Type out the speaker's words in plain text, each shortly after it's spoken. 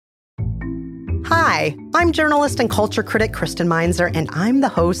Hi, I'm journalist and culture critic Kristen Meinzer, and I'm the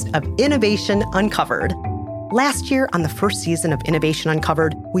host of Innovation Uncovered. Last year, on the first season of Innovation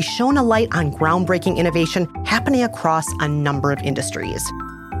Uncovered, we shone a light on groundbreaking innovation happening across a number of industries.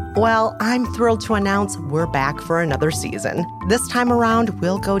 Well, I'm thrilled to announce we're back for another season. This time around,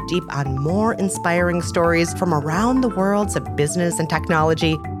 we'll go deep on more inspiring stories from around the worlds of business and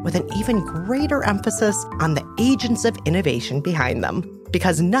technology, with an even greater emphasis on the agents of innovation behind them.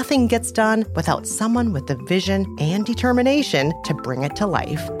 Because nothing gets done without someone with the vision and determination to bring it to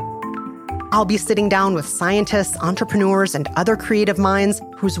life. I'll be sitting down with scientists, entrepreneurs, and other creative minds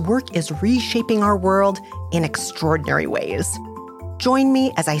whose work is reshaping our world in extraordinary ways. Join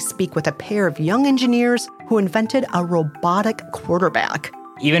me as I speak with a pair of young engineers who invented a robotic quarterback.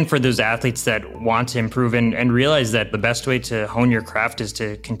 Even for those athletes that want to improve and realize that the best way to hone your craft is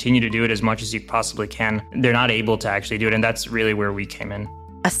to continue to do it as much as you possibly can, they're not able to actually do it, and that's really where we came in.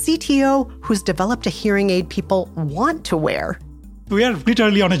 A CTO who's developed a hearing aid people want to wear. We are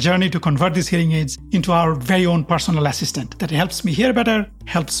literally on a journey to convert these hearing aids into our very own personal assistant that helps me hear better,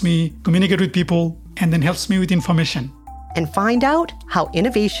 helps me communicate with people, and then helps me with information. And find out how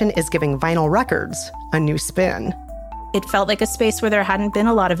innovation is giving vinyl records a new spin. It felt like a space where there hadn't been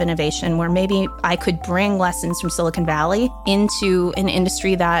a lot of innovation, where maybe I could bring lessons from Silicon Valley into an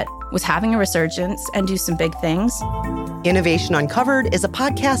industry that was having a resurgence and do some big things. Innovation Uncovered is a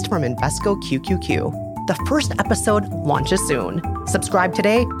podcast from Invesco QQQ. The first episode launches soon. Subscribe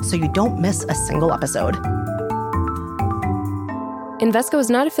today so you don't miss a single episode. Invesco is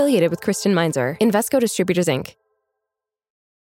not affiliated with Kristen Meinzer. Invesco Distributors, Inc.